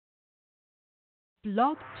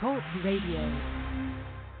Blog Talk Radio.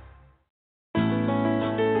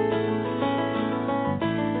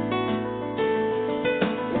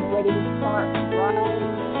 Ready to start right now.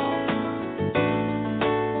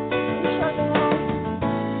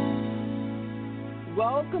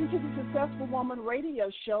 Welcome to the Successful Woman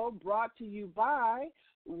Radio Show, brought to you by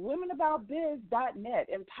womenaboutbiz.net,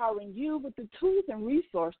 empowering you with the tools and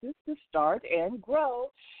resources to start and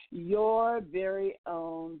grow your very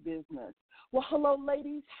own business. Well, hello,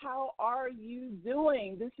 ladies. How are you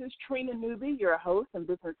doing? This is Trina Newby, your host and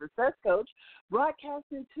business success coach,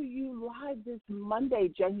 broadcasting to you live this Monday,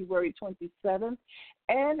 January 27th,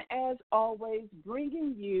 and as always,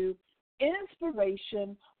 bringing you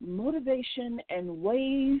inspiration, motivation, and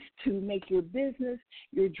ways to make your business,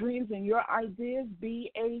 your dreams, and your ideas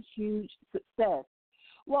be a huge success.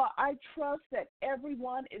 Well, I trust that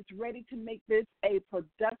everyone is ready to make this a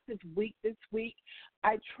productive week this week.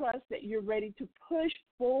 I trust that you're ready to push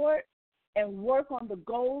forward and work on the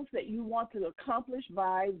goals that you want to accomplish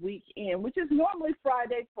by weekend, which is normally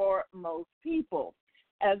Friday for most people.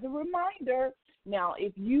 As a reminder, now,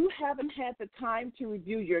 if you haven't had the time to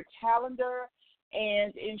review your calendar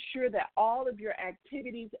and ensure that all of your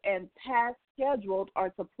activities and tasks scheduled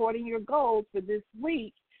are supporting your goals for this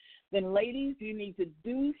week, then, ladies, you need to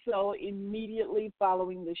do so immediately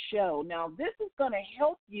following the show. Now, this is going to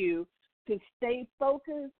help you to stay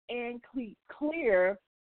focused and clear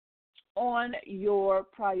on your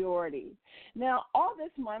priorities. Now, all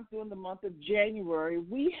this month, during the month of January,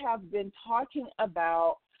 we have been talking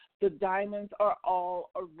about the diamonds are all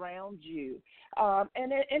around you.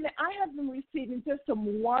 And I have been receiving just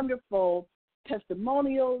some wonderful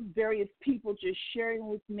testimonials, various people just sharing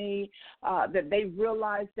with me that they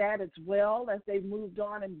realized that as well as they moved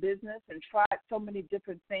on in business and tried so many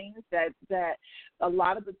different things, that a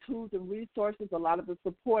lot of the tools and resources, a lot of the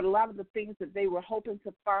support, a lot of the things that they were hoping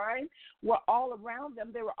to find were all around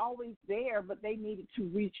them. They were always there, but they needed to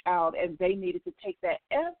reach out and they needed to take that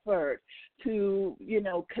effort to,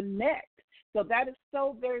 connect. So that is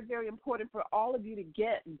so very, very important for all of you to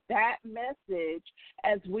get that message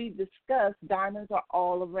as we discuss diamonds are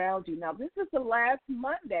all around you. Now, this is the last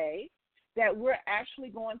Monday that we're actually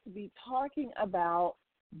going to be talking about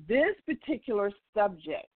this particular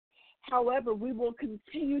subject. However, we will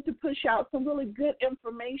continue to push out some really good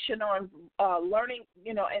information on learning,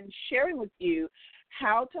 and sharing with you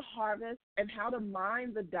how to harvest and how to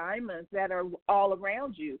mine the diamonds that are all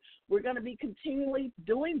around you. We're going to be continually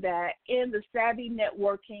doing that in the Savvy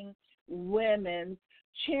Networking Women's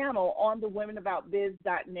channel on the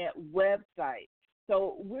womenaboutbiz.net website.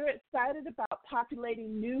 So we're excited about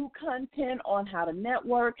populating new content on how to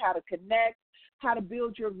network, how to connect, how to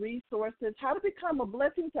build your resources, how to become a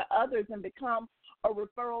blessing to others and become a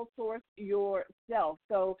referral source yourself.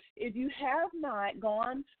 So if you have not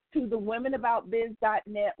gone to the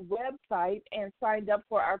womenaboutbiz.net website and signed up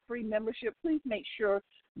for our free membership, please make sure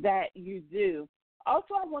that you do.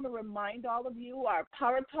 Also, I want to remind all of you, our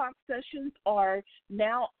Power Talk sessions are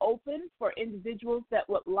now open for individuals that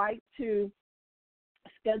would like to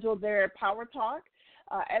schedule their Power Talk.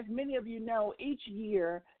 As many of you know, each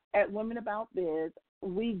year at Women About Biz,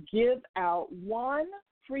 we give out one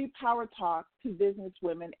free Power Talk to business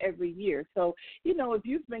women every year. So, if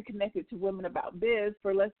you've been connected to Women About Biz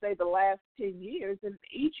for, let's say, the last 10 years, and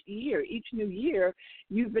each new year,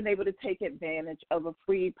 you've been able to take advantage of a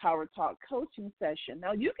free Power Talk coaching session.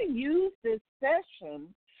 Now, you can use this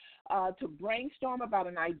session to brainstorm about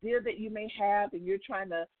an idea that you may have, and you're trying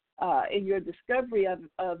to in your discovery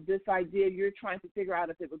of this idea, you're trying to figure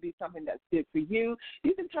out if it would be something that's good for you.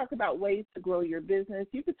 You can talk about ways to grow your business.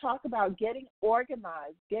 You can talk about getting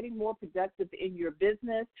organized, getting more productive in your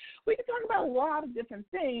business. We can talk about a lot of different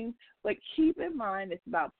things, but keep in mind it's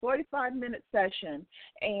about a 45-minute session,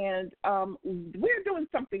 and we're doing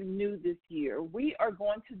something new this year. We are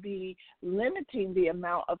going to be limiting the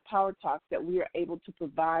amount of Power Talks that we are able to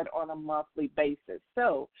provide on a monthly basis.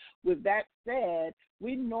 So with that said,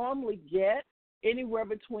 we normally get anywhere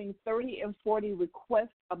between 30 and 40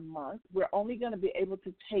 requests a month. We're only going to be able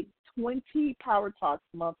to take 20 Power Talks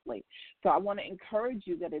monthly. So I want to encourage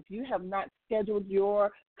you that if you have not scheduled your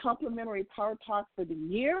complimentary Power Talk for the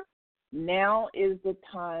year, now is the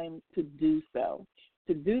time to do so.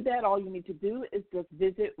 To do that, all you need to do is just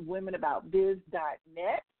visit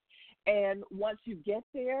womenaboutbiz.net. And once you get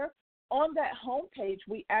there, on that homepage,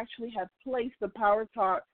 we actually have placed the Power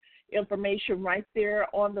Talk information right there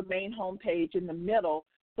on the main homepage in the middle,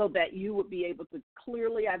 so that you would be able to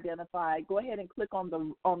clearly identify. Go ahead and click on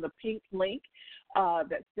the pink link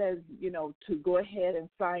that says, to go ahead and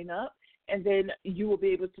sign up, and then you will be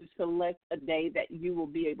able to select a day that you will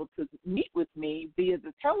be able to meet with me via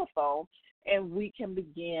the telephone, and we can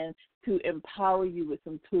begin to empower you with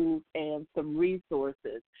some tools and some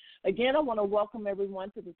resources. Again, I want to welcome everyone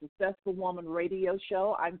to the Successful Woman Radio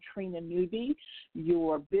Show. I'm Trina Newby,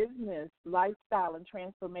 your business, lifestyle, and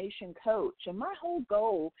transformation coach. And my whole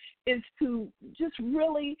goal is to just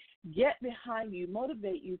really get behind you,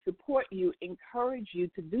 motivate you, support you, encourage you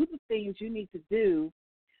to do the things you need to do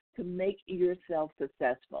to make yourself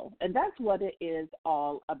successful. And that's what it is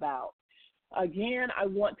all about. Again, I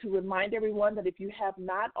want to remind everyone that if you have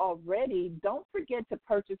not already, don't forget to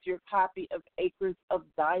purchase your copy of Acres of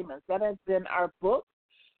Diamonds. That has been our book,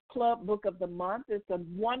 Club Book of the Month. It's a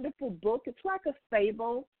wonderful book. It's like a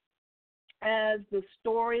fable, as the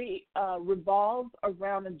story revolves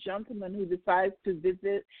around a gentleman who decides to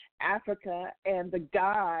visit Africa, and the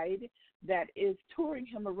guide that is touring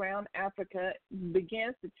him around Africa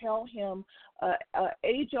begins to tell him an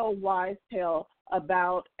age-old wise tale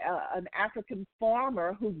about an African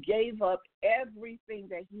farmer who gave up everything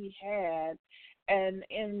that he had and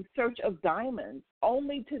in search of diamonds,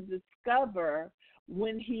 only to discover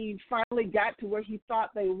when he finally got to where he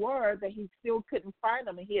thought they were that he still couldn't find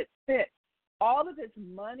them, and he had spent all of his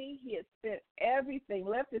money, he had spent everything,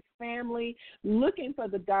 left his family looking for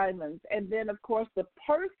the diamonds. And then, of course, the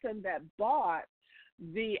person that bought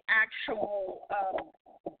the actual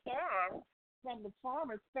farm from the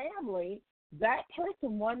farmer's family, that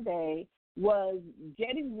person one day was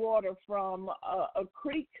getting water from a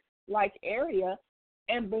creek-like area,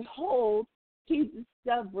 and behold, he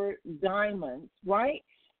discovered diamonds, right?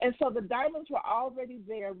 And so the diamonds were already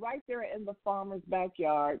there, right there in the farmer's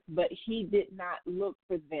backyard, but he did not look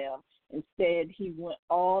for them. Instead, he went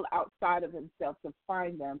all outside of himself to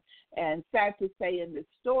find them. And sad to say in this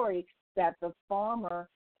story that the farmer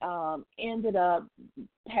ended up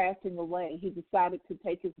passing away. He decided to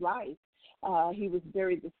take his life. He was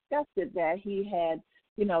very disgusted that he had,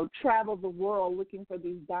 traveled the world looking for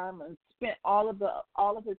these diamonds, spent all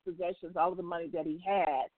of his possessions, all of the money that he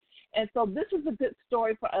had. And so this is a good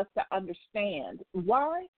story for us to understand.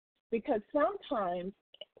 Why? Because sometimes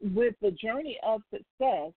with the journey of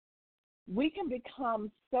success, we can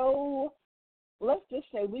become so, let's just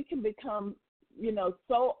say we can become,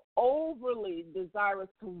 so overly desirous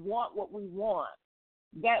to want what we want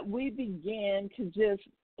that we begin to just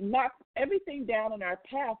knock everything down in our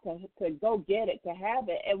path to go get it, to have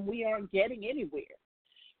it, and we aren't getting anywhere.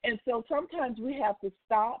 And so sometimes we have to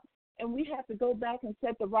stop, and we have to go back and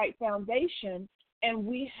set the right foundation, and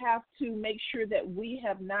we have to make sure that we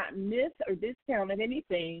have not missed or discounted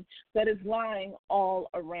anything that is lying all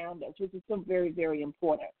around us, which is so very, very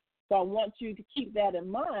important. So I want you to keep that in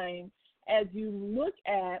mind as you look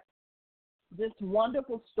at this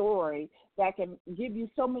wonderful story that can give you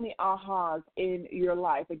so many ahas in your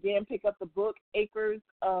life. Again, pick up the book, Acres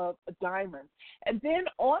of Diamonds. And then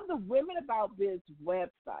on the Women About Biz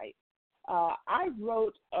website, I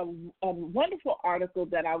wrote a wonderful article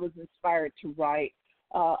that I was inspired to write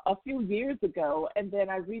a few years ago, and then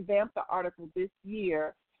I revamped the article this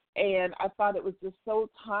year, and I thought it was just so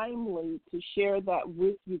timely to share that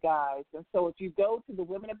with you guys. And so if you go to the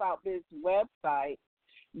Women About Biz website,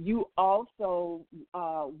 you also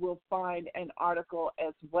will find an article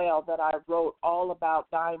as well that I wrote all about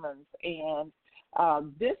diamonds. And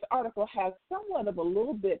this article has somewhat of a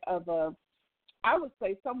little bit of a, I would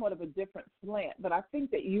say somewhat of a different slant, but I think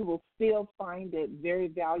that you will still find it very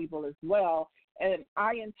valuable as well. And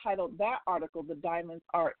I entitled that article, "The Diamonds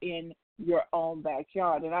Are in Your Own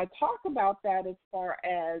Backyard." And I talk about that as far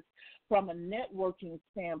as from a networking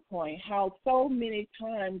standpoint, how so many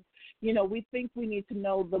times, we think we need to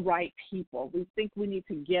know the right people. We think we need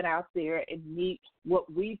to get out there and meet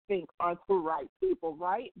what we think are the right people,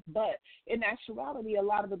 right? But in actuality, a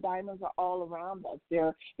lot of the diamonds are all around us.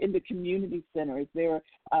 They're in the community centers. They're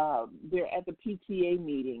at the PTA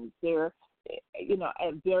meetings. They're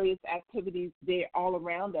at various activities. They're all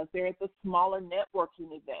around us. They're at the smaller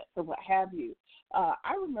networking events or what have you.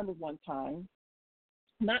 I remember one time,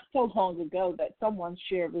 not so long ago, that someone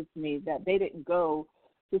shared with me that they didn't go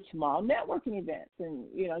to small networking events. And,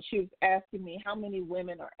 she was asking me how many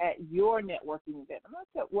women are at your networking event. And I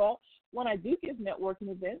said, well, when I do give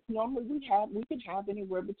networking events, normally we can have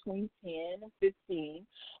anywhere between 10 and 15.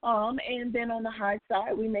 And then on the high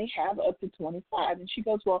side, we may have up to 25. And she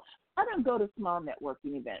goes, well, I don't go to small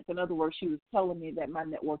networking events. In other words, she was telling me that my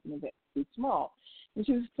networking event is too small. And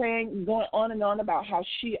she was saying, going on and on about how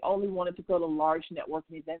she only wanted to go to large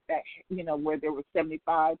networking events that, where there were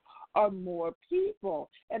 75 or more people.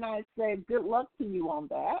 And I said, good luck to you on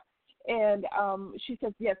that. And she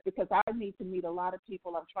says, yes, because I need to meet a lot of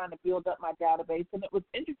people. I'm trying to build up my database. And it was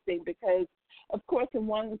interesting because, of course, in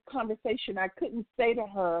one conversation, I couldn't say to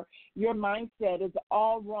her, your mindset is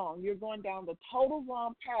all wrong. You're going down the total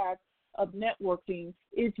wrong path of networking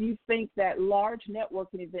if you think that large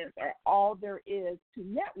networking events are all there is to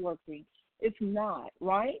networking. It's not,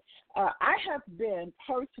 right? I have been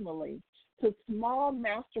personally to small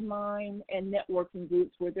mastermind and networking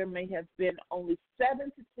groups where there may have been only 7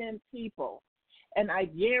 to 10 people. And I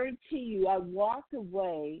guarantee you I walked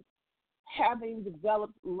away having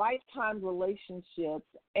developed lifetime relationships,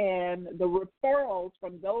 and the referrals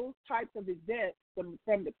from those types of events from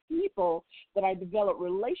the people that I developed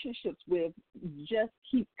relationships with just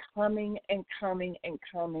keep coming and coming and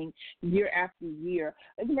coming year after year.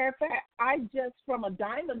 As a matter of fact, I just, from a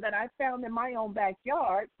diamond that I found in my own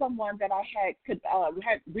backyard, someone that I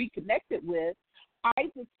had reconnected with,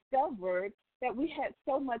 I discovered that we had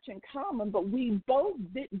so much in common, but we both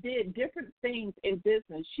did different things in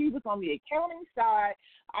business. She was on the accounting side.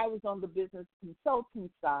 I was on the business consulting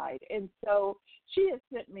side. And so she has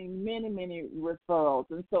sent me many, many referrals.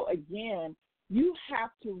 And so, again, you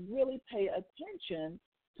have to really pay attention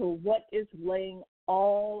to what is laying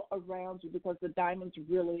all around you because the diamonds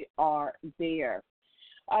really are there.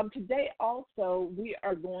 Today also we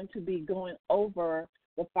are going to be going over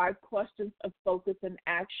the 5 questions of focus and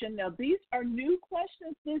action. Now, these are new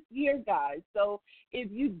questions this year, guys. So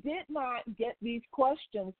if you did not get these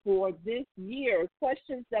questions for this year,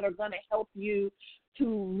 questions that are going to help you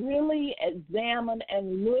to really examine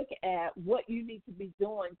and look at what you need to be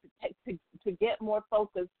doing to get more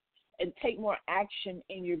focus and take more action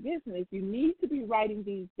in your business, you need to be writing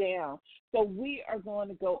these down. So we are going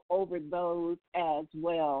to go over those as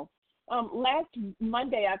well. Last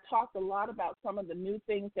Monday, I talked a lot about some of the new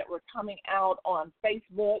things that were coming out on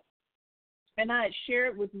Facebook, and I had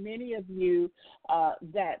shared with many of you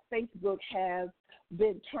that Facebook has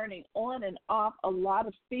been turning on and off a lot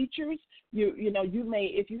of features. You may,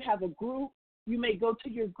 if you have a group, you may go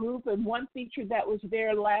to your group, and one feature that was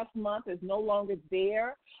there last month is no longer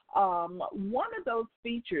there. One of those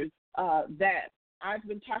features that I've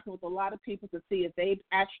been talking with a lot of people to see if they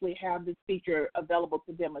actually have this feature available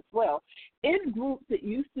to them as well. In groups, it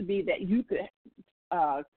used to be that you could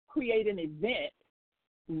create an event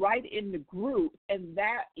right in the group, and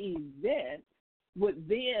that event would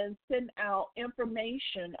then send out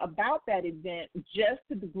information about that event just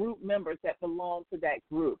to the group members that belong to that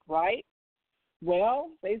group, right?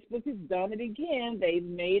 Well, Facebook has done it again. They've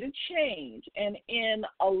made a change. And in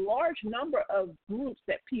a large number of groups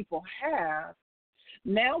that people have,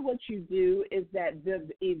 now what you do is that the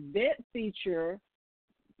event feature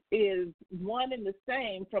is one and the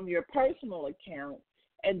same from your personal account,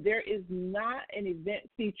 and there is not an event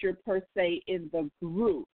feature per se in the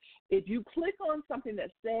group. If you click on something that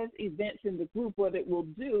says events in the group, what it will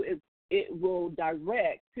do is it will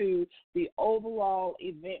direct to the overall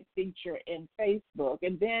event feature in Facebook,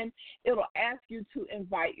 and then it'll ask you to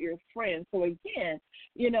invite your friends. So again,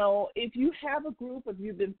 if you have a group, if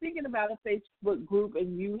you've been thinking about a Facebook group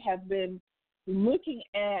and you have been looking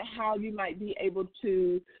at how you might be able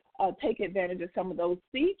to take advantage of some of those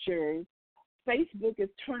features, Facebook is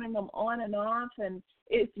turning them on and off, and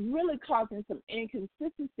it's really causing some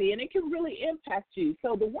inconsistency, and it can really impact you.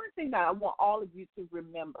 So the one thing that I want all of you to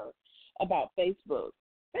remember about Facebook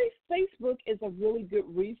is a really good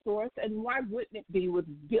resource, and why wouldn't it be with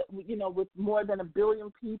more than 1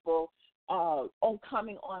 billion people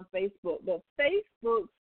coming on Facebook? But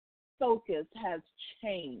Facebook's focus has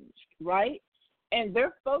changed, right? And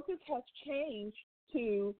their focus has changed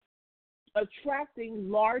to attracting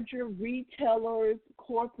larger retailers,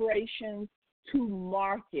 corporations to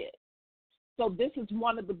market. So this is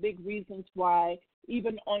one of the big reasons why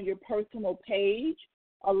even on your personal page,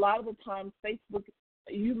 a lot of the times Facebook,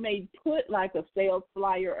 you may put like a sales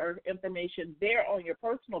flyer or information there on your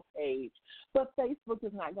personal page, but Facebook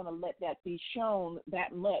is not going to let that be shown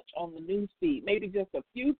that much on the news feed. Maybe just a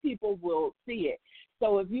few people will see it.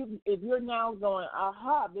 So if you're now going,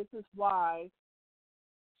 this is why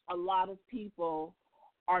a lot of people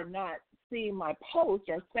are not seeing my post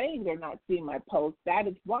or saying they're not seeing my post, that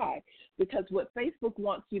is why. Because what Facebook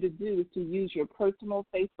wants you to do is to use your personal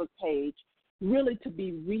Facebook page really to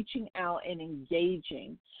be reaching out and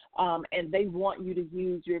engaging. And they want you to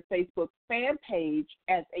use your Facebook fan page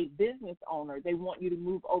as a business owner. They want you to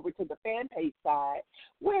move over to the fan page side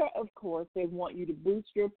where, of course, they want you to boost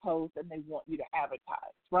your posts and they want you to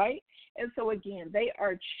advertise, right? And so, again, they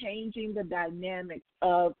are changing the dynamics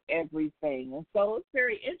of everything. And so it's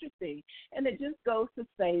very interesting. And it just goes to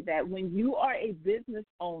say that when you are a business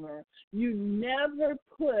owner, you never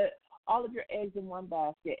put all of your eggs in one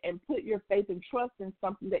basket and put your faith and trust in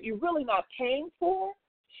something that you're really not paying for,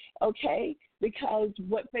 okay? Because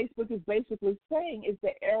what Facebook is basically saying is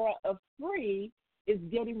the era of free is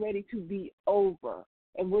getting ready to be over,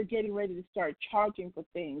 and we're getting ready to start charging for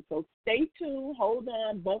things. So stay tuned, hold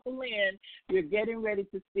on, buckle in. You're getting ready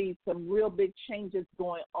to see some real big changes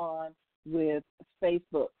going on with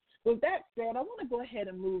Facebook. With that said, I want to go ahead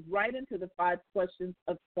and move right into the 5 questions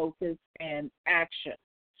of focus and action.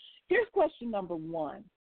 Here's question number 1.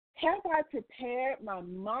 Have I prepared my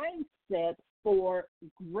mindset for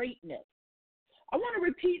greatness? I want to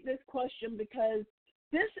repeat this question because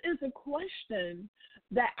this is a question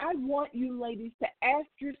that I want you ladies to ask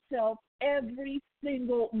yourself every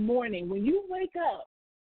single morning. When you wake up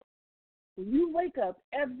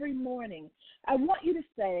every morning, I want you to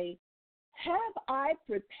say, have I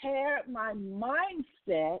prepared my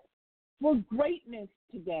mindset for greatness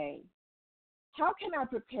today? How can I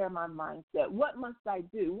prepare my mindset? What must I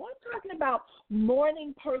do? Well, I'm talking about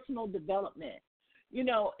morning personal development. You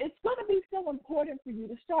know, it's going to be so important for you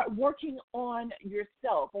to start working on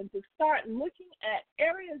yourself and to start looking at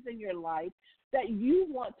areas in your life that you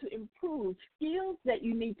want to improve, skills that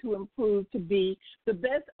you need to improve to be the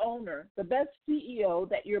best owner, the best CEO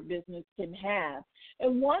that your business can have.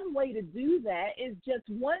 And one way to do that is just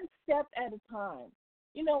one step at a time.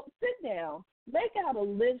 You know, sit down, make out a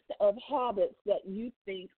list of habits that you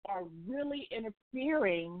think are really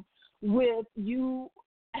interfering with you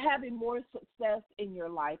having more success in your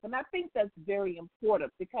life. And I think that's very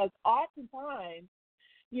important because oftentimes,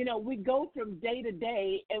 you know, we go from day to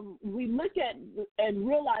day and we look at and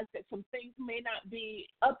realize that some things may not be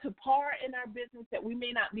up to par in our business, that we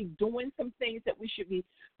may not be doing some things that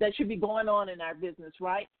should be going on in our business,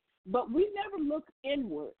 right? But we never look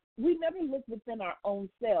inward. We never look within our own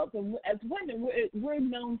selves. And as women, we're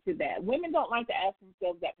known for that. Women don't like to ask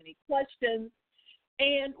themselves that many questions.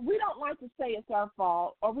 And we don't like to say it's our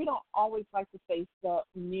fault, or we don't always like to face the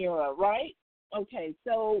mirror, right? Okay,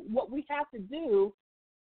 so what we have to do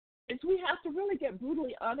is we have to really get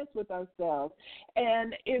brutally honest with ourselves.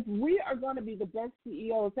 And if we are going to be the best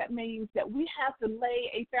CEOs, that means that we have to lay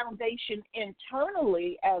a foundation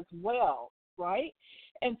internally as well, right?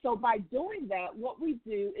 And so by doing that, what we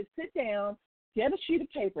do is sit down, get a sheet of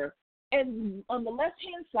paper, and on the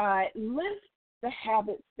left-hand side, list the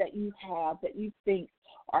habits that you have that you think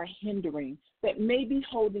are hindering, that may be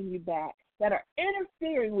holding you back, that are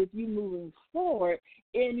interfering with you moving forward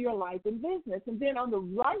in your life and business. And then on the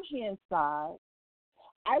right-hand side,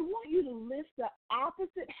 I want you to list the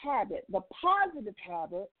opposite habit, the positive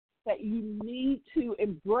habit that you need to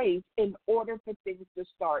embrace in order for things to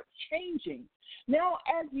start changing. Now,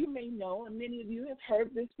 as you may know, and many of you have heard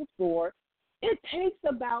this before, it takes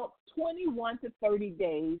about 21 to 30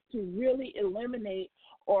 days to really eliminate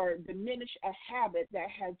or diminish a habit that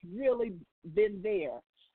has really been there.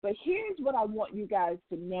 But here's what I want you guys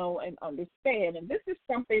to know and understand, and this is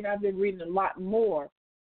something I've been reading a lot more.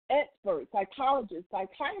 Experts, psychologists,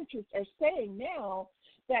 psychiatrists are saying now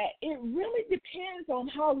that it really depends on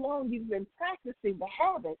how long you've been practicing the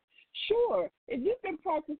habit. Sure, if you've been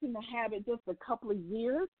practicing the habit just a couple of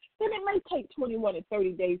years, then it may take 21 to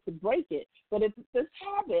 30 days to break it. But if this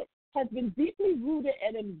habit has been deeply rooted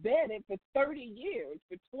and embedded for 30 years,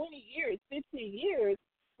 for 20 years, 15 years,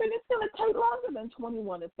 then it's going to take longer than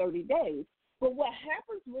 21 to 30 days. But what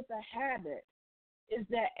happens with a habit is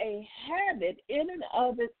that a habit in and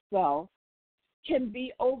of itself can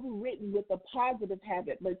be overwritten with a positive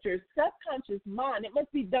habit, but your subconscious mind, it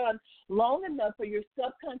must be done long enough for your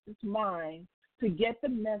subconscious mind to get the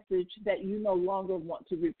message that you no longer want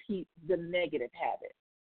to repeat the negative habit.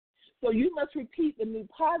 So you must repeat the new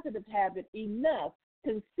positive habit enough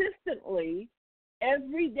consistently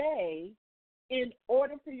every day in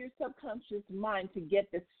order for your subconscious mind to get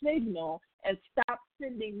the signal and stop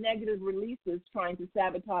sending negative releases trying to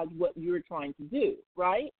sabotage what you're trying to do,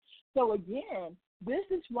 right? So again, this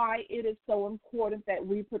is why it is so important that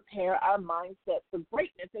we prepare our mindset for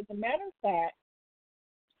greatness. As a matter of fact,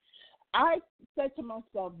 I said to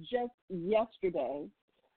myself just yesterday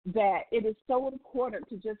that it is so important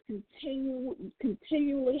to just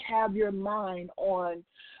continually have your mind on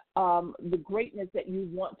the greatness that you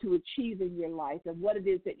want to achieve in your life and what it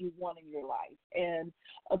is that you want in your life. And,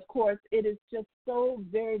 of course, it is just so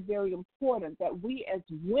very, very important that we as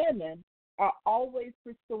women are always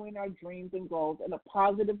pursuing our dreams and goals in a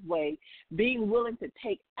positive way, being willing to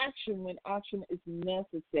take action when action is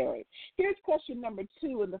necessary. Here's question number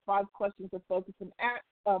 2 in the 5 questions of focus and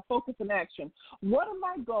action. What are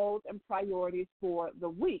my goals and priorities for the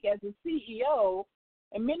week? As a CEO,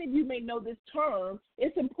 and many of you may know this term,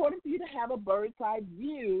 it's important for you to have a bird's eye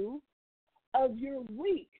view of your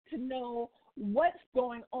week to know what's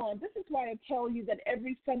going on. This is why I tell you that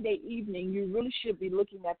every Sunday evening you really should be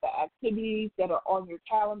looking at the activities that are on your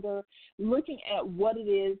calendar, looking at what it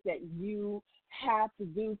is that you have to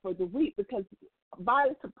do for the week, because by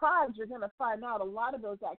surprise you're going to find out a lot of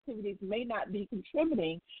those activities may not be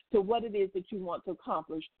contributing to what it is that you want to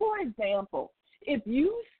accomplish. For example, if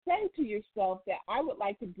you say to yourself that I would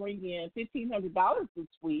like to bring in $1,500 this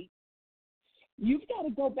week, you've got to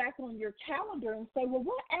go back on your calendar and say, well,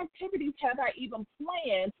 what activities have I even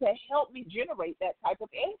planned to help me generate that type of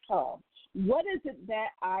income? What is it that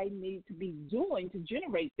I need to be doing to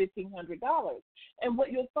generate $1,500? And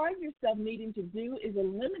what you'll find yourself needing to do is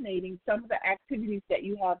eliminating some of the activities that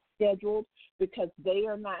you have scheduled because they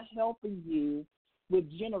are not helping you with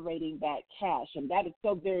generating that cash. And that is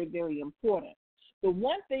so very, very important. The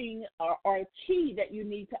one thing or key that you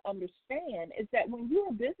need to understand is that when you're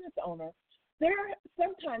a business owner, there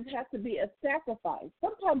sometimes has to be a sacrifice.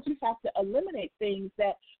 Sometimes you have to eliminate things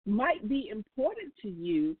that might be important to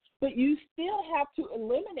you, but you still have to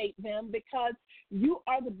eliminate them because you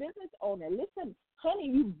are the business owner. Listen,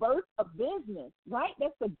 honey, you birthed a business, right?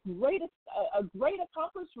 That's a great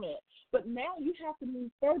accomplishment. But now you have to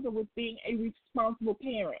move further with being a responsible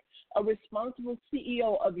parent, a responsible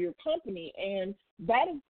CEO of your company, and that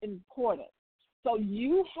is important. So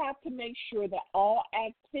you have to make sure that all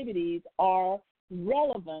activities are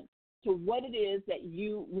relevant to what it is that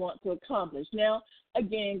you want to accomplish. Now,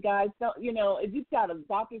 again, guys, if you've got a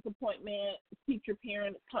doctor's appointment,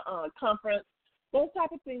 teacher-parent conference, those type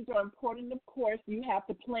of things are important. Of course, you have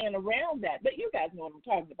to plan around that. But you guys know what I'm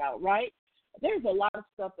talking about, right? There's a lot of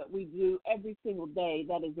stuff that we do every single day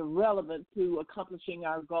that is irrelevant to accomplishing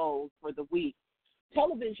our goals for the week.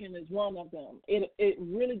 Television is one of them. It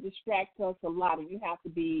really distracts us a lot, and you have to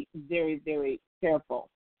be very, very careful.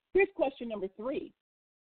 Here's question number 3.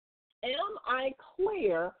 Am I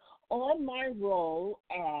clear on my role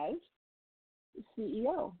as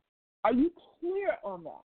CEO? Are you clear on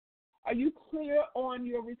that? Are you clear on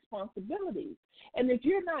your responsibilities? And if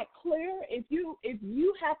you're not clear, if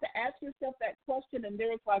you have to ask yourself that question and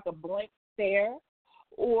there's like a blank stare,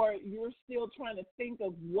 or you're still trying to think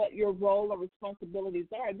of what your role or responsibilities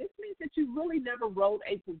are, this means that you really never wrote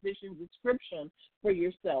a position description for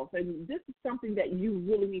yourself. And this is something that you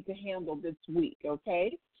really need to handle this week,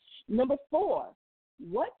 okay? Number 4,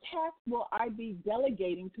 what tasks will I be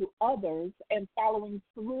delegating to others and following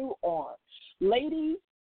through on? Ladies,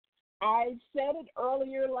 I said it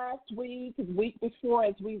earlier last week, the week before,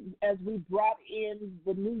 as we brought in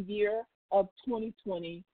the new year of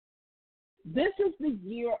 2020. This is the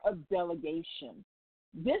year of delegation.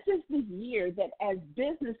 This is the year that as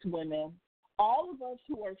business women, all of us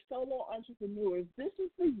who are solo entrepreneurs, this is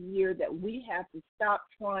the year that we have to stop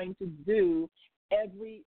trying to do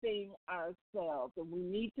everything ourselves. And we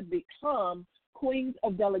need to become queens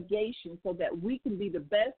of delegation so that we can be the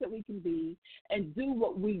best that we can be and do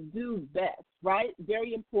what we do best, right?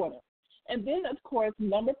 Very important. And then, of course,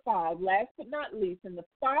 number 5, last but not least, in the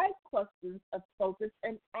 5 questions of focus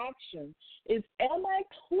and action is, am I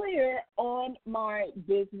clear on my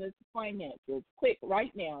business finances? Quick,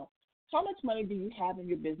 right now, how much money do you have in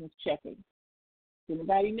your business checking? Does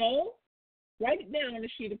anybody know? Write it down on a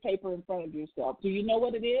sheet of paper in front of yourself. Do you know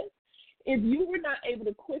what it is? If you were not able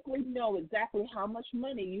to quickly know exactly how much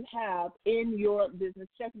money you have in your business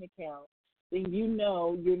checking account, then you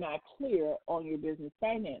know you're not clear on your business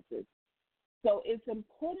finances. So it's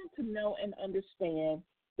important to know and understand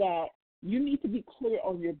that you need to be clear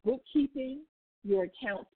on your bookkeeping, your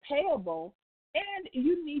accounts payable, and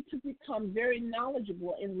you need to become very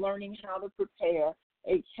knowledgeable in learning how to prepare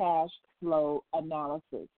a cash flow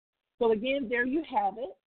analysis. So again, there you have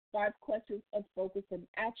it, 5 questions of focus and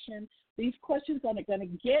action. These questions are going to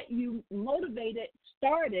get you motivated,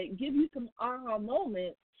 started, give you some aha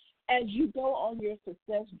moments as you go on your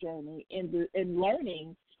success journey in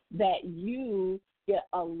learning that you get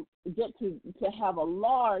to have a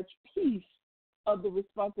large piece of the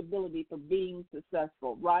responsibility for being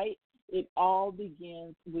successful, right? It all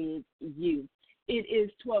begins with you. It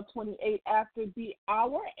is 12:28 after the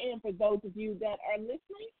hour, and for those of you that are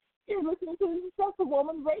listening, you're listening to the Successful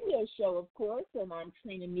Woman Radio Show, of course, and I'm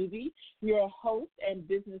Trina Newby, your host and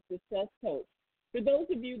business success coach. For those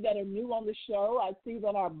of you that are new on the show, I see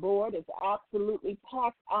that our board is absolutely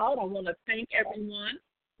packed out. I want to thank everyone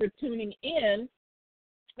for tuning in.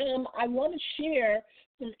 I want to share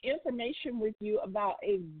some information with you about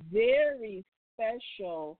a very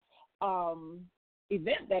special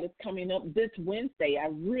event that is coming up this Wednesday. I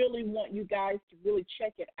really want you guys to really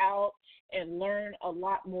check it out and learn a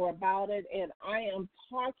lot more about it. And I am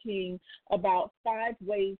talking about 5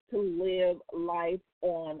 ways to live life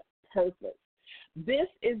on purpose. This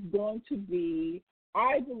is going to be,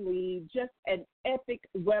 I believe, just an epic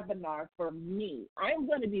webinar for me. I'm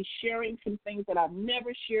going to be sharing some things that I've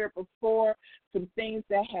never shared before, some things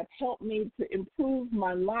that have helped me to improve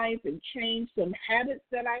my life and change some habits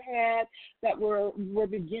that I had that were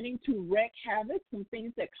beginning to wreak havoc, some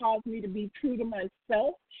things that caused me to be true to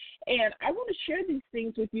myself. And I want to share these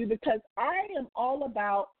things with you because I am all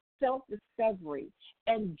about self-discovery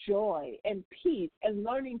and joy and peace and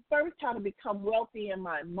learning first how to become wealthy in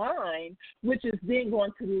my mind, which is then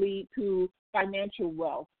going to lead to financial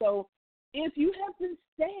wealth. So if you have been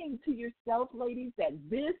saying to yourself, ladies, that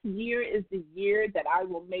this year is the year that I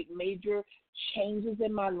will make major changes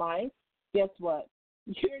in my life, guess what?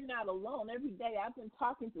 You're not alone. Every day I've been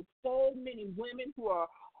talking to so many women who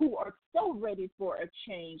are so ready for a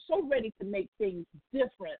change, so ready to make things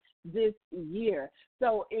different this year.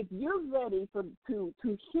 So if you're ready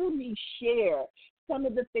to hear me share some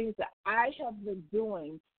of the things that I have been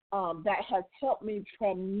doing that has helped me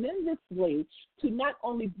tremendously to not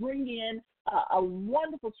only bring in a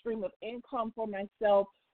wonderful stream of income for myself,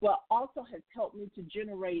 but also has helped me to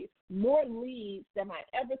generate more leads than I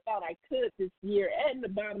ever thought I could this year and the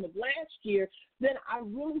bottom of last year, then I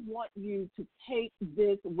really want you to take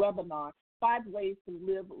this webinar, 5 Ways to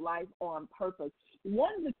Live Life on Purpose.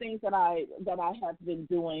 One of the things that I have been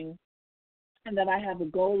doing and that I have a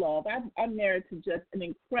goal of, I'm married to just an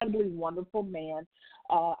incredibly wonderful man.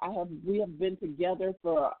 We have been together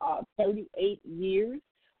for 38 years.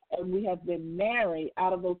 And we have been married,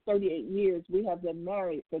 out of those 38 years, we have been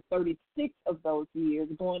married for 36 of those years,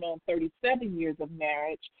 going on 37 years of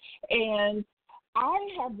marriage. And I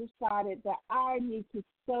have decided that I need to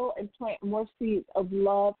sow and plant more seeds of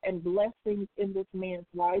love and blessings in this man's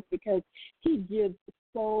life because he gives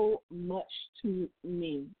so much to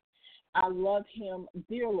me. I love him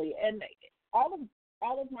dearly. And all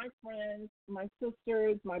of my friends, my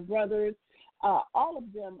sisters, my brothers, all of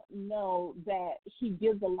them know that he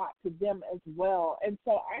gives a lot to them as well. And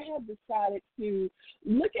so I have decided to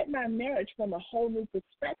look at my marriage from a whole new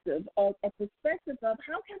perspective, a perspective of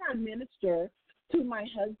how can I minister to my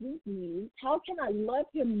husband's needs? How can I love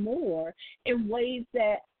him more in ways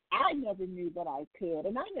that I never knew that I could?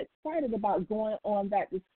 And I'm excited about going on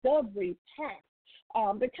that discovery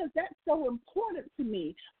path. Because that's so important to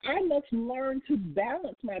me. I must learn to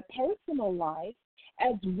balance my personal life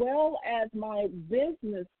as well as my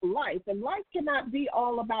business life. And life cannot be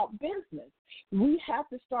all about business. We have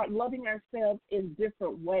to start loving ourselves in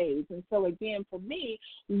different ways. And so, again, for me,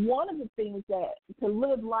 one of the things that to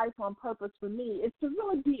live life on purpose for me is to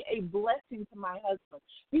really be a blessing to my husband,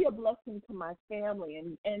 be a blessing to my family.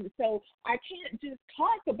 And so I can't just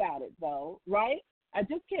talk about it, though, right? I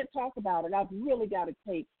just can't talk about it. I've really got to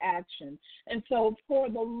take action. And so for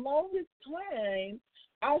the longest time,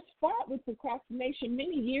 I fought with procrastination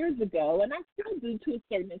many years ago, and I still do to a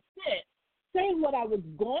certain extent, saying what I was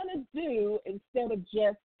going to do instead of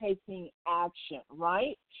just taking action,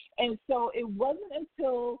 right? And so it wasn't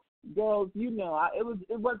until, girls,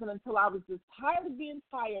 it wasn't until I was just tired of being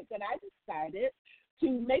tired that I decided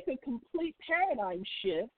to make a complete paradigm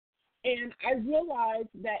shift. And I realized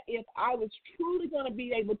that if I was truly going to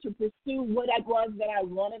be able to pursue what it was that I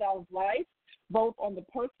wanted out of life, both on the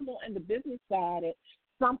personal and the business side,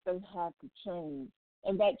 something had to change.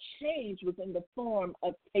 And that change was in the form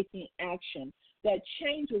of taking action. That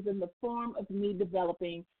change was in the form of me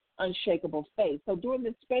developing unshakable faith. So during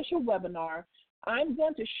this special webinar, I'm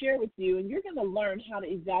going to share with you, and you're going to learn how to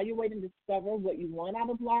evaluate and discover what you want out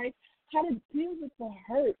of life, how to deal with the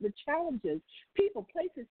hurt, the challenges, people,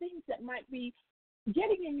 places, things that might be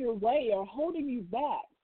getting in your way or holding you back,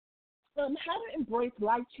 how to embrace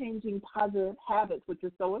life-changing positive habits, which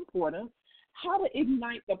is so important, how to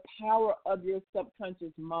ignite the power of your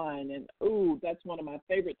subconscious mind. And, that's one of my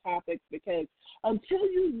favorite topics because until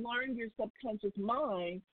you learn your subconscious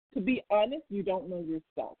mind, to be honest, you don't know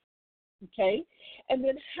yourself, okay? And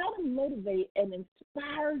then how to motivate and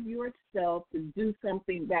inspire yourself to do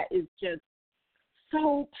something that is just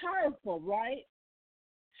so powerful, right?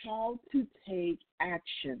 How to take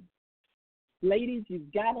action. Ladies,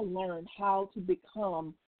 you've got to learn how to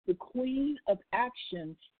become the queen of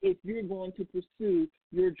action if you're going to pursue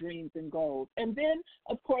your dreams and goals. And then,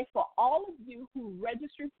 of course, for all of you who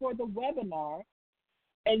registered for the webinar,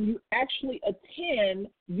 and you actually attend,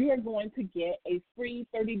 you're going to get a free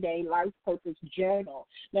 30-day life purpose journal.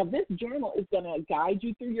 Now, this journal is going to guide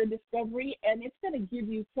you through your discovery, and it's going to give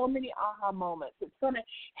you so many aha moments. It's going to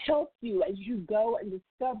help you as you go and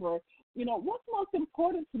discover, what's most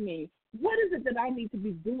important to me? What is it that I need to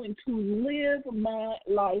be doing to live my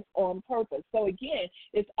life on purpose? So, again,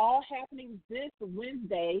 it's all happening this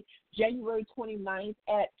Wednesday, January 29th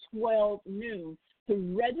at 12 noon. To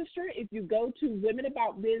register, if you go to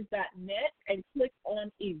womenaboutbiz.net and click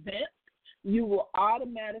on events, you will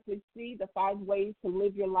automatically see the 5 ways to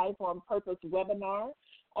live your life on purpose webinar.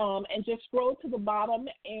 And just scroll to the bottom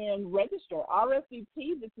and register.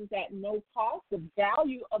 RSVP, this is at no cost. The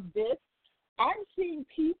value of this, I'm seeing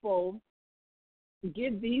people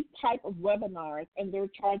give these type of webinars, and they're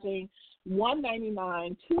charging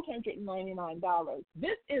 $199, $299.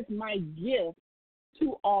 This is my gift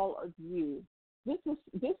to all of you. This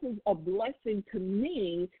is a blessing to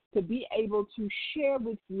me to be able to share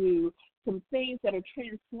with you some things that are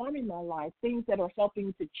transforming my life, things that are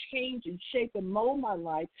helping to change and shape and mold my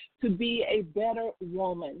life to be a better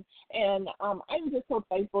woman. And I'm just so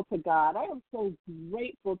thankful to God. I am so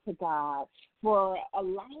grateful to God for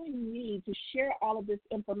allowing me to share all of this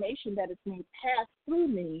information that is being passed through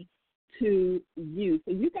me to you.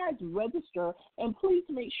 So you guys register, and please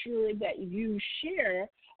make sure that you share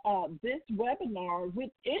this webinar with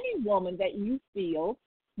any woman that you feel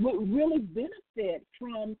would really benefit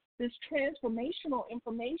from this transformational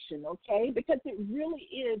information, okay? Because it really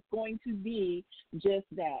is going to be just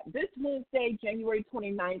that. This Wednesday, January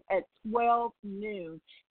 29th at 12 noon,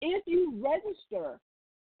 if you register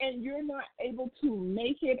and you're not able to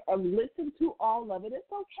make it or listen to all of it,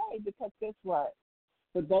 it's okay, because guess what?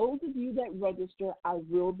 For those of you that register, I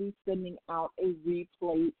will be sending out a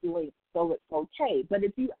replay link, so it's okay. But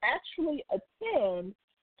if you actually attend,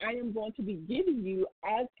 I am going to be giving you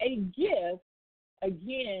as a gift,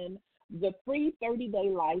 again, the free 30-day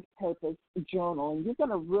life purpose journal. And you're going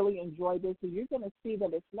to really enjoy this, and you're going to see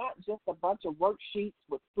that it's not just a bunch of worksheets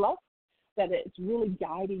with fluff, that it's really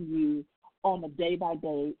guiding you on a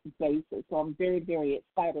day-by-day basis. So I'm very, very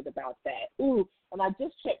excited about that. Ooh, and I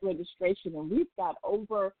just checked registration, and we've got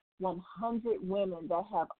over 100 women that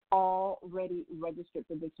have already registered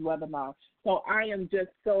for this webinar. So I am just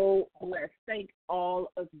so blessed. Thank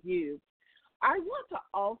all of you. I want to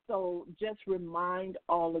also just remind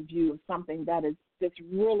all of you of something that's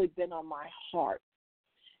really been on my heart.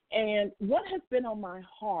 And what has been on my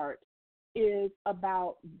heart is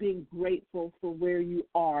about being grateful for where you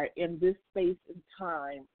are in this space and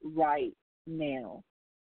time right now,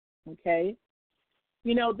 okay?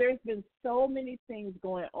 There's been so many things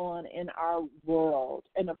going on in our world,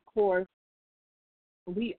 and of course,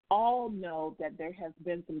 we all know that there has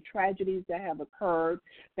been some tragedies that have occurred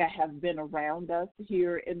that have been around us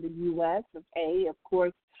here in the U.S. Of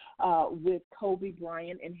course, with Kobe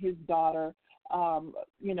Bryant and his daughter,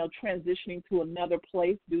 transitioning to another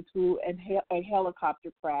place due to a helicopter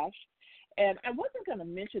crash. And I wasn't going to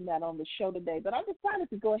mention that on the show today, but I decided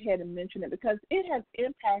to go ahead and mention it because it has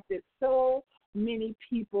impacted so many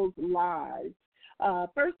people's lives.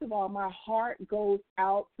 First of all, my heart goes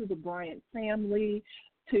out to the Bryant family,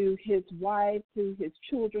 to his wife, to his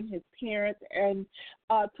children, his parents, and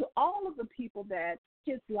to all of the people that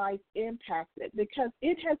his life impacted, because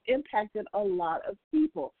it has impacted a lot of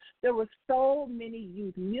people. There were so many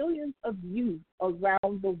youth, millions of youth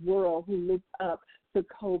around the world who looked up to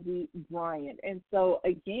Kobe Bryant. And so,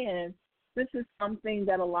 again, this is something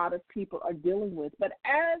that a lot of people are dealing with. But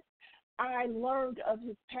as I learned of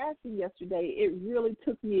his passing yesterday, it really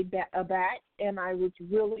took me aback, and I was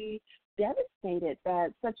really devastated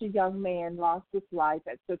that such a young man lost his life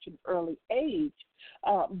at such an early age.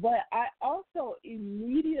 But I also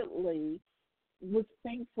immediately was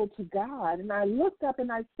thankful to God, and I looked up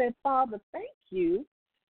and I said, Father, thank you.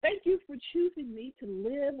 Thank you for choosing me to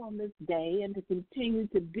live on this day and to continue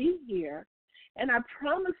to be here. And I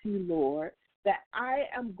promise you, Lord, that I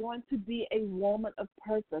am going to be a woman of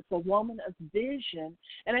purpose, a woman of vision,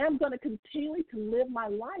 and I am going to continue to live my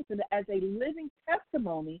life as a living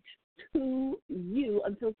testimony to you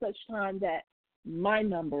until such time that my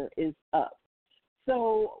number is up.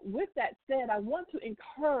 So with that said, I want to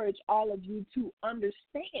encourage all of you to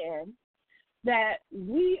understand that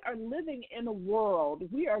we are living in a world,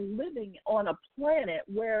 we are living on a planet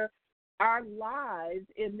where our lives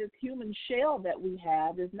in this human shell that we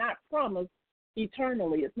have is not promised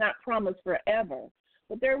eternally. It's not promised forever.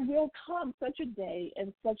 But there will come such a day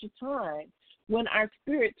and such a time when our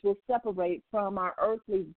spirits will separate from our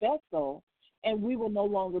earthly vessel, and we will no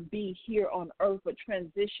longer be here on earth but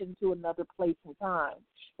transition to another place and time.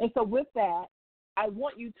 And so with that, I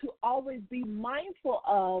want you to always be mindful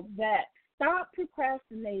of that. Stop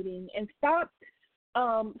procrastinating and stop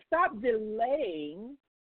delaying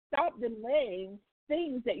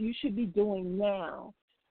things that you should be doing now.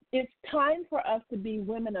 It's time for us to be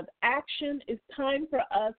women of action. It's time for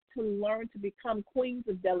us to learn to become queens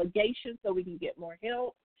of delegation so we can get more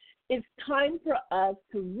help. It's time for us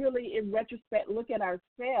to really, in retrospect, look at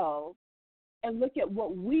ourselves and look at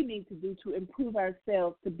what we need to do to improve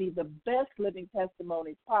ourselves to be the best living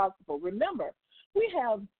testimonies possible. Remember, we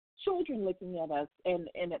have children looking at us and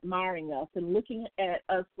admiring us and looking at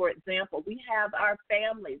us for example. We have our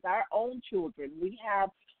families, our own children. We have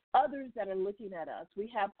others that are looking at us.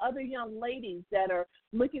 We have other young ladies that are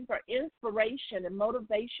looking for inspiration and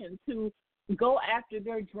motivation to go after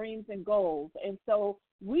their dreams and goals. And so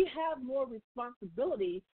we have more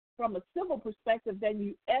responsibility from a civil perspective than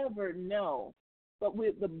you ever know. But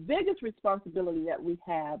the biggest responsibility that we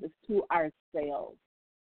have is to ourselves.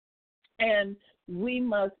 And we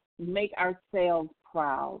must make ourselves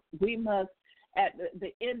proud. We must, at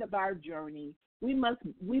the end of our journey, we must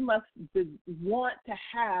want to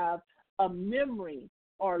have a memory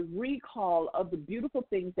or recall of the beautiful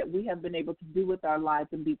things that we have been able to do with our lives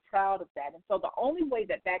and be proud of that. And so the only way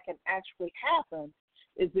that can actually happen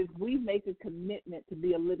is if we make a commitment to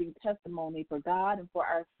be a living testimony for God and for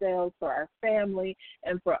ourselves, for our family,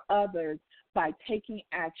 and for others by taking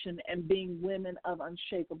action and being women of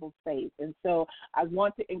unshakable faith. And so I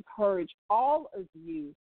want to encourage all of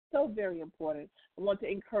you, so very important, I want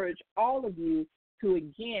to encourage all of you to,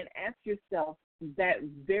 again, ask yourself that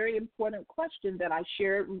very important question that I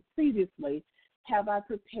shared previously: have I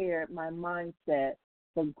prepared my mindset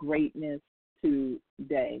for greatness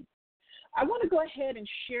today? I want to go ahead and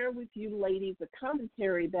share with you, ladies, a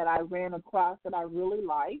commentary that I ran across that I really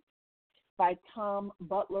like by Tom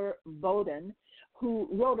Butler Bowden, who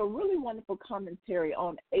wrote a really wonderful commentary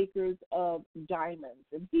on Acres of Diamonds.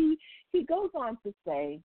 And he goes on to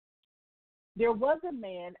say, there was a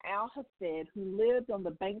man, Al Hafed, who lived on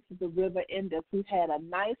the banks of the river Indus, who had a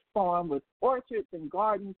nice farm with orchards and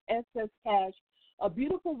gardens, excess cash, a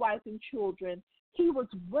beautiful wife and children. He was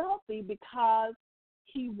wealthy because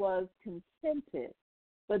he was contented.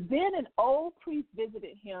 But then an old priest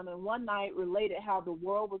visited him and one night related how the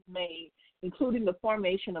world was made, including the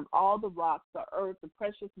formation of all the rocks, the earth, the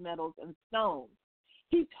precious metals, and stones.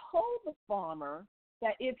 He told the farmer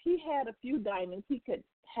that if he had a few diamonds, he could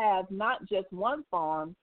have not just one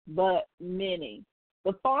farm, but many.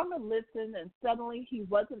 The farmer listened, and suddenly he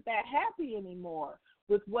wasn't that happy anymore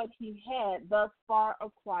with what he had thus far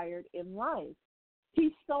acquired in life.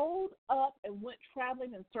 He sold up and went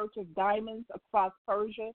traveling in search of diamonds across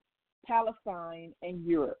Persia, Palestine, and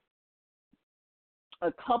Europe.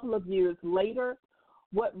 A couple of years later,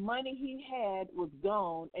 what money he had was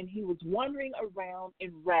gone, and he was wandering around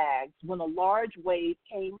in rags when a large wave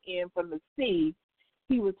came in from the sea.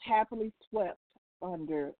 He was happily swept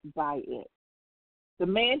under by it. The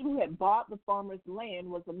man who had bought the farmer's land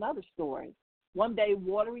was another story. One day,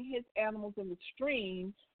 watering his animals in the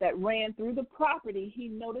stream that ran through the property, he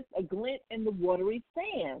noticed a glint in the watery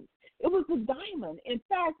sand. It was a diamond. In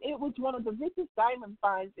fact, it was one of the richest diamond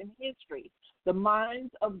finds in history. The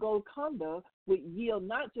mines of Golconda would yield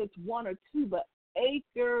not just one or two, but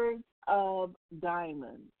acres of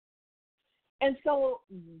diamonds. And so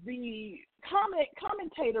the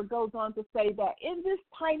commentator goes on to say that in this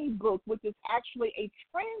tiny book, which is actually a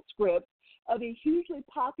transcript of a hugely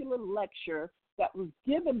popular lecture that was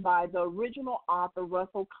given by the original author,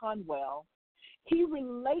 Russell Conwell, he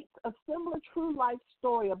relates a similar true life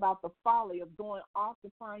story about the folly of going off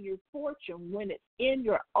to find your fortune when it's in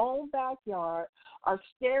your own backyard or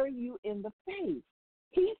staring you in the face.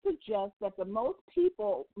 He suggests that most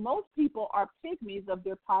people are pygmies of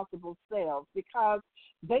their possible selves because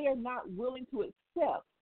they are not willing to accept,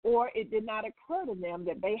 or it did not occur to them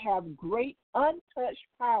that they have great untouched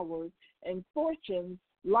powers and fortunes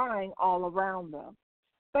lying all around them.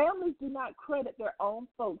 Families do not credit their own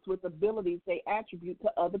folks with abilities they attribute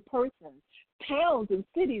to other persons. Towns and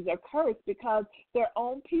cities are cursed because their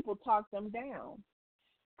own people talk them down.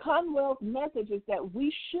 Conwell's message is that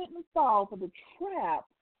we shouldn't fall for the trap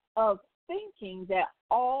of thinking that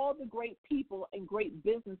all the great people and great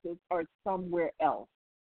businesses are somewhere else.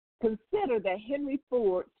 Consider that Henry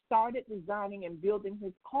Ford started designing and building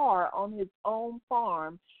his car on his own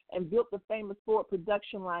farm and built the famous Ford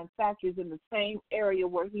production line factories in the same area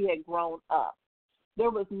where he had grown up. There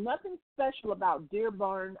was nothing special about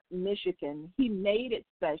Dearborn, Michigan. He made it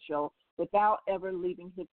special without ever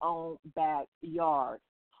leaving his own backyard.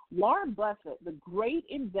 Warren Buffett, the great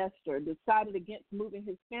investor, decided against moving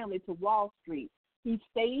his family to Wall Street. He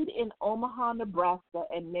stayed in Omaha, Nebraska,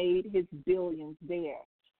 and made his billions there.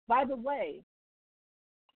 By the way,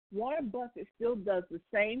 Warren Buffett still does the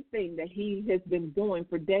same thing that he has been doing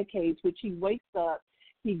for decades, which he wakes up,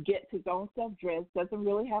 he gets his own stuff dressed, doesn't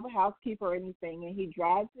really have a housekeeper or anything, and he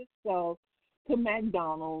drives himself to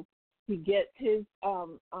McDonald's. He gets his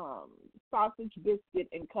sausage biscuit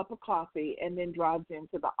and cup of coffee and then drives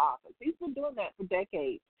into the office. He's been doing that for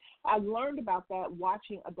decades. I learned about that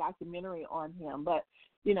watching a documentary on him. But,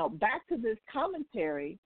 back to this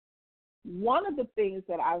commentary, one of the things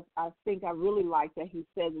that I think I really like that he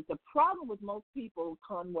says is the problem with most people,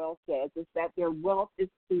 Conwell says, is that their wealth is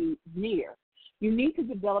too near. You need to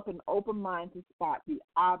develop an open mind to spot the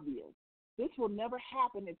obvious. This will never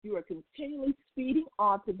happen if you are continually speeding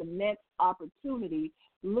on to the next opportunity,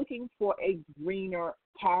 looking for a greener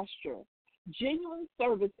pasture. Genuine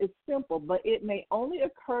service is simple, but it may only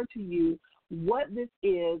occur to you what this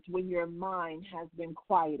is when your mind has been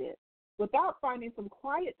quieted. Without finding some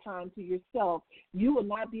quiet time to yourself, you will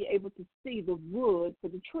not be able to see the wood for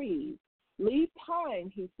the trees. Leave time,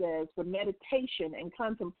 he says, for meditation and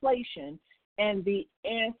contemplation, and the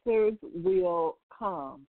answers will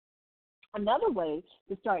come. Another way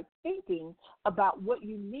to start thinking about what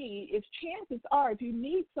you need is chances are if you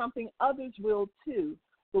need something, others will too.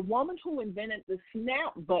 The woman who invented the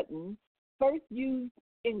snap button, first used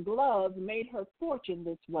in gloves, made her fortune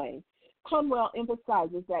this way. Conwell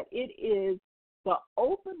emphasizes that it is the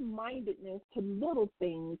open-mindedness to little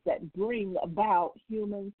things that bring about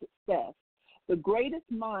human success. The greatest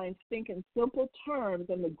minds think in simple terms,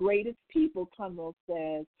 and the greatest people, Conwell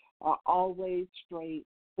says, are always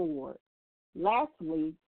straightforward.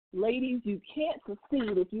 Lastly, ladies, you can't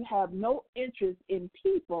succeed if you have no interest in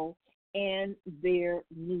people and their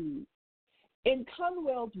needs. In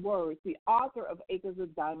Conwell's words, the author of Acres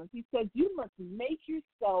of Diamonds, he says, you must make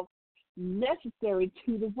yourself necessary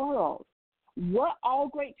to the world. What all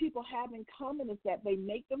great people have in common is that they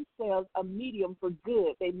make themselves a medium for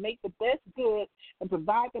good. They make the best good and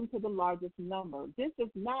provide them to the largest number. This is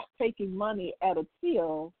not taking money at a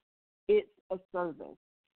till, it's a service.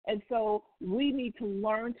 And so we need to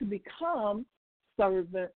learn to become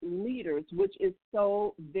servant leaders, which is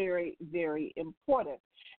so very, very important.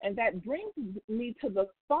 And that brings me to the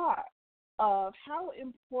thought of how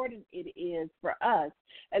important it is for us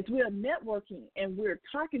as we are networking and we're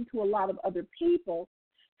talking to a lot of other people,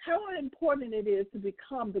 how important it is to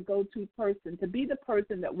become the go-to person, to be the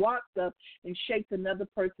person that walks up and shakes another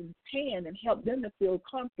person's hand and help them to feel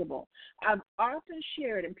comfortable. I've often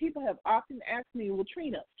shared, and people have often asked me, well,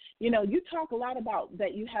 Trina, you talk a lot about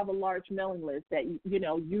that you have a large mailing list, that,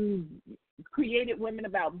 you created Women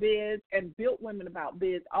About Biz and built Women About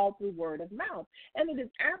Biz all through word of mouth. And it is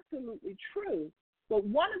absolutely true. But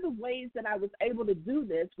one of the ways that I was able to do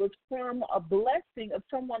this was from a blessing of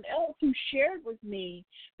someone else who shared with me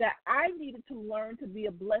that I needed to learn to be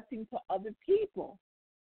a blessing to other people.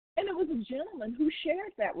 And it was a gentleman who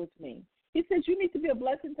shared that with me. He says, you need to be a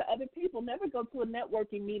blessing to other people. Never go to a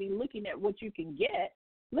networking meeting looking at what you can get.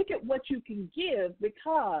 Look at what you can give,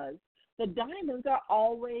 because the diamonds are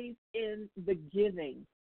always in the giving.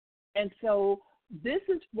 And so this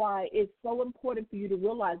is why it's so important for you to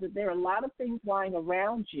realize that there are a lot of things lying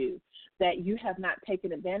around you that you have not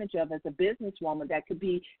taken advantage of as a businesswoman that could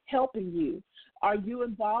be helping you. Are you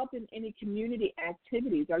involved in any community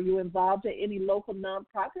activities? Are you involved in any local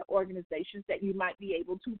nonprofit organizations that you might be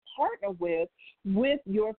able to partner with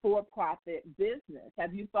your for-profit business?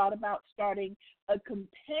 Have you thought about starting a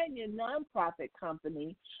companion nonprofit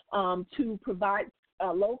company to provide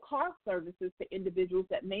low-cost services to individuals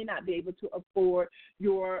that may not be able to afford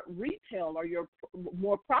your retail or your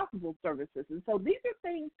more profitable services? And so these are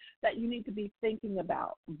things that you need to be thinking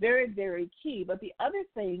about. Very, very key. But the other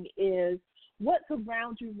thing is what's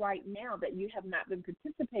around you right now that you have not been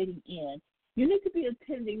participating in. You need to be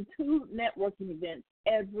attending 2 networking events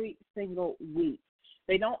every single week.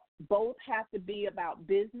 They don't both have to be about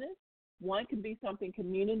business. One can be something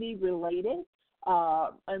community-related.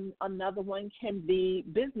 And another one can be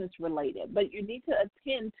business related, but you need to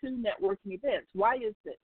attend 2 networking events. Why is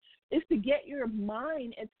this? It's to get your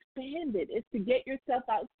mind expanded. It's to get yourself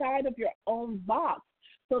outside of your own box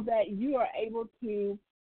so that you are able to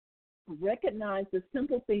recognize the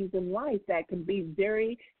simple things in life that can be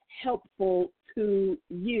very helpful to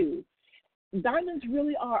you. Diamonds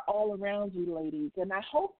really are all around you, ladies, and I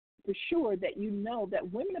hope for sure that you know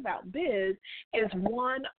that Women About Biz is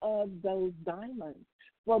one of those diamonds.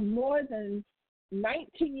 For more than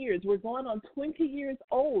 19 years, we're going on 20 years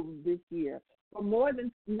old this year. For more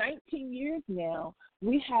than 19 years now,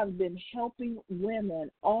 we have been helping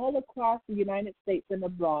women all across the United States and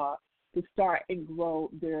abroad to start and grow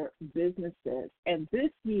their businesses. And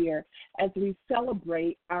this year, as we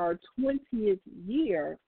celebrate our 20th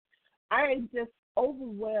year, I am just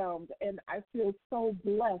overwhelmed, and I feel so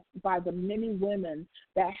blessed by the many women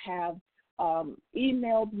that have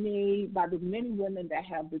emailed me, by the many women that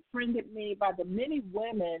have befriended me, by the many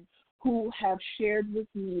women who have shared with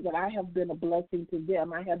me that I have been a blessing to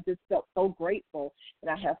them. I have just felt so grateful,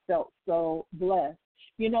 and I have felt so blessed.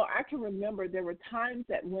 You know, I can remember there were times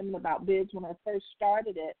at Women About Biz when I first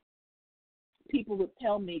started it, people would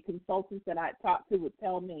tell me, consultants that I talked to would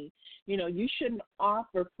tell me, you know, you shouldn't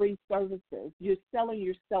offer free services. You're selling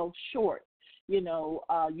yourself short. You know,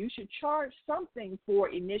 you should charge something for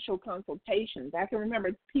initial consultations. I can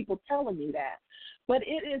remember people telling me that. But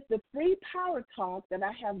it is the free power talk that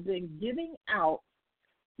I have been giving out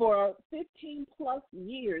for 15-plus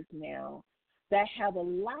years now that have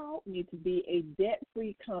allowed me to be a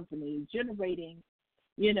debt-free company generating,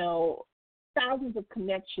 you know, thousands of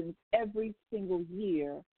connections every single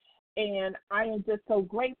year, and I am just so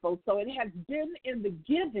grateful. So it has been in the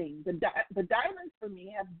giving. The diamonds for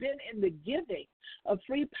me have been in the giving of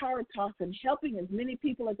free power talks and helping as many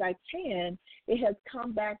people as I can. It has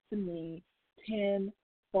come back to me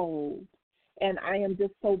tenfold, and I am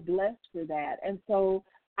just so blessed for that. And so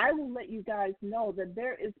I will let you guys know that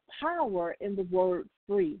there is power in the word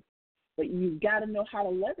free. But you've got to know how to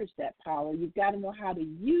leverage that power. You've got to know how to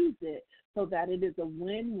use it so that it is a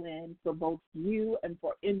win-win for both you and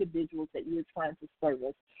for individuals that you're trying to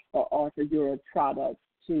service or offer your products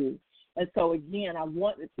to. And so, again, I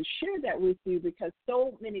wanted to share that with you because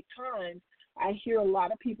so many times I hear a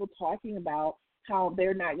lot of people talking about how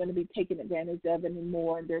they're not going to be taken advantage of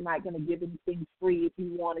anymore and they're not going to give anything free. If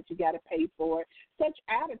you want it, you got to pay for it. Such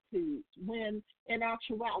attitudes when, in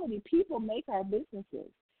actuality, people make our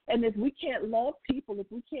businesses. And if we can't love people, if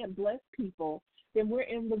we can't bless people, then we're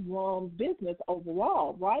in the wrong business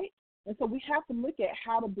overall, right? And so we have to look at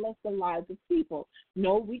how to bless the lives of people.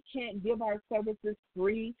 No, we can't give our services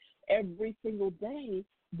free every single day,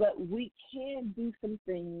 but we can do some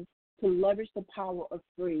things to leverage the power of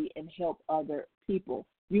free and help other people.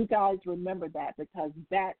 You guys remember that because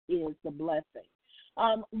that is the blessing.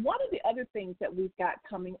 One of the other things that we've got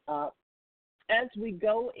coming up as we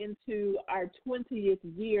go into our 20th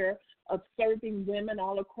year of serving women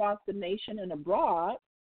all across the nation and abroad,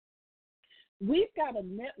 we've got a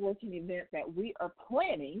networking event that we are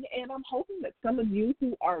planning, and I'm hoping that some of you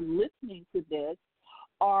who are listening to this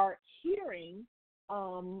are hearing,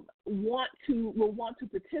 will want to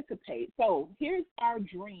participate. So here's our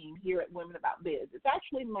dream here at Women About Biz. It's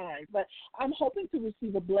actually mine, but I'm hoping to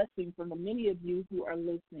receive a blessing from the many of you who are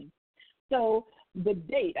listening. So the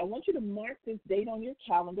date, I want you to mark this date on your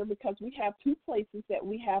calendar because we have two places that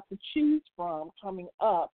we have to choose from coming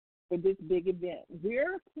up for this big event.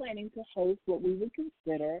 We're planning to host what we would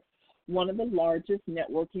consider one of the largest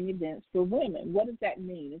networking events for women. What does that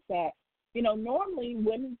mean? It's that, you know, normally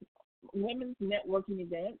women's networking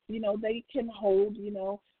events, you know, they can hold, you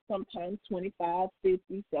know, sometimes 25,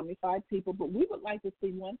 50, 75 people, but we would like to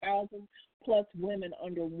see 1,000 plus women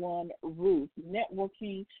under one roof,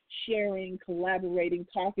 networking, sharing, collaborating,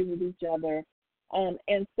 talking with each other.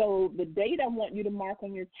 And so the date I want you to mark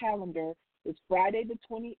on your calendar is Friday the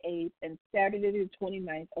 28th and Saturday the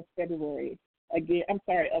 29th of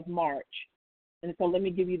March. And so let me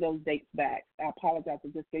give you those dates back. I apologize, I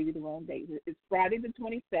just gave you the wrong date. It's Friday the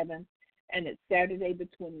 27th and it's Saturday the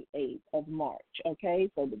 28th of March, okay?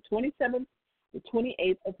 So the 27th, the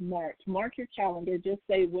 28th of March. Mark your calendar. Just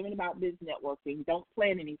say Women About Biz Networking. Don't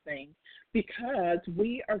plan anything because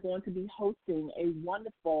we are going to be hosting a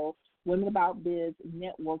wonderful Women About Biz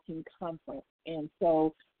Networking Conference. And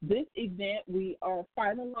so this event, we are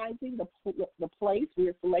finalizing the place. We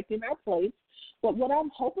are selecting our place. But what I'm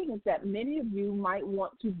hoping is that many of you might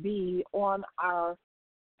want to be on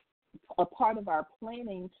a part of our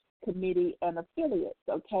planning committee and affiliates,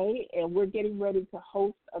 okay? And we're getting ready to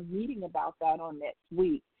host a meeting about that on next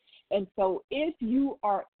week. And so if you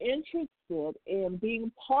are interested in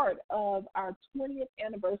being part of our 20th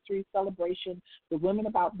anniversary celebration, the Women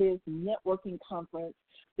About Biz Networking Conference,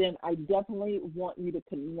 then I definitely want you to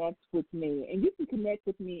connect with me. And you can connect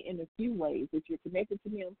with me in a few ways. If you're connected to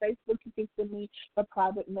me on Facebook, you can send me a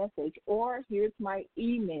private message. Or here's my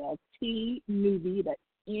email, tnewby, that's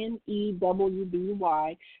Newby,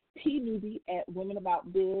 tnewby at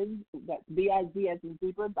womenaboutbiz, that's B-I-Z as in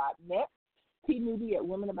zebra.net,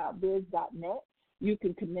 tnewby@womenaboutbiz.net. You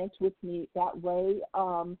can connect with me that way.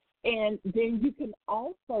 And then you can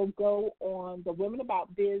also go on the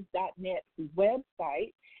womenaboutbiz.net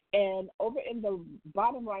website, and over in the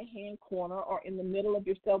bottom right-hand corner or in the middle of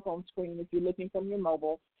your cell phone screen, if you're looking from your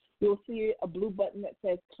mobile, you'll see a blue button that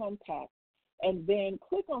says contact. And then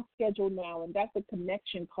click on schedule now, and that's a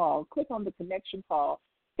connection call. Click on the connection call.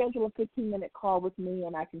 Schedule a 15-minute call with me,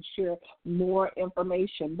 and I can share more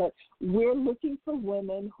information. But we're looking for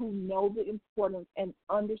women who know the importance and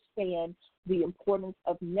understand the importance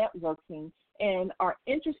of networking and are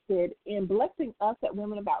interested in blessing us at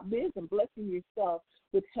Women About Biz and blessing yourself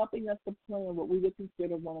with helping us to plan what we would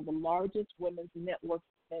consider one of the largest women's networks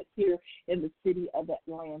here in the city of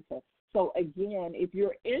Atlanta. So, again, if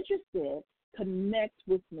you're interested, connect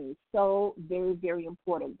with me. So very, very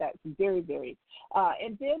important. That's very, very.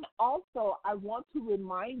 And then also I want to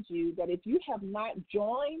remind you that if you have not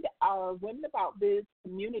joined our Women About Biz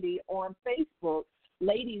community on Facebook,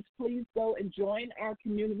 ladies, please go and join our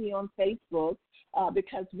community on Facebook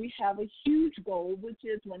because we have a huge goal, which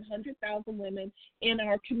is 100,000 women in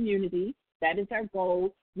our community. That is our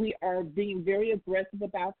goal. We are being very aggressive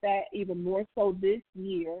about that, even more so this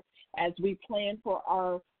year as we plan for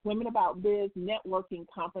our Women About Biz networking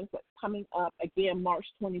conference that's coming up, again, March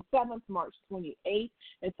 27th, March 28th.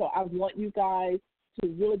 And so I want you guys to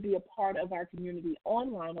really be a part of our community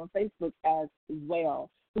online on Facebook as well.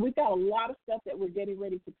 So we've got a lot of stuff that we're getting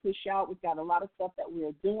ready to push out. We've got a lot of stuff that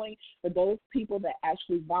we're doing for those people that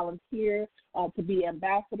actually volunteer to be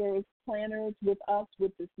ambassadors, planners with us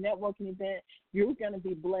with this networking event. You're going to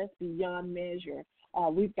be blessed beyond measure.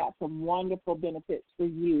 We've got some wonderful benefits for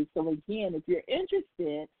you. So, again, if you're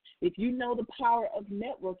interested, if you know the power of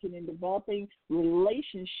networking and developing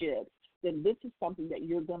relationships, then this is something that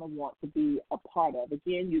you're going to want to be a part of.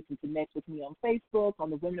 Again, you can connect with me on Facebook, on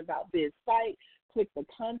the Women About Biz site, click the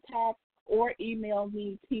contact, or email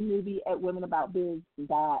me,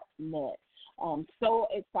 tnewby@womenaboutbiz.net. So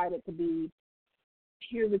excited to be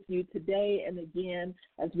here with you today. And again,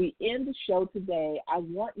 as we end the show today, I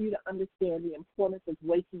want you to understand the importance of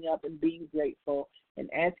waking up and being grateful and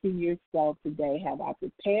asking yourself today, have I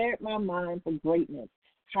prepared my mind for greatness?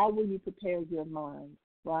 How will you prepare your mind,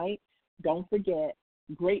 right? Don't forget,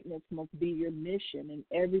 greatness must be your mission and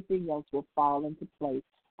everything else will fall into place.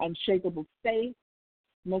 Unshakable faith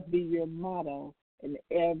must be your motto and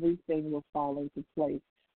everything will fall into place.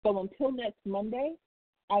 So until next Monday,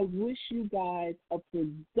 I wish you guys a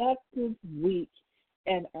productive week,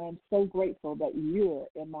 and I'm so grateful that you're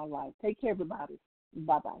in my life. Take care, everybody.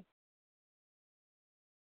 Bye-bye.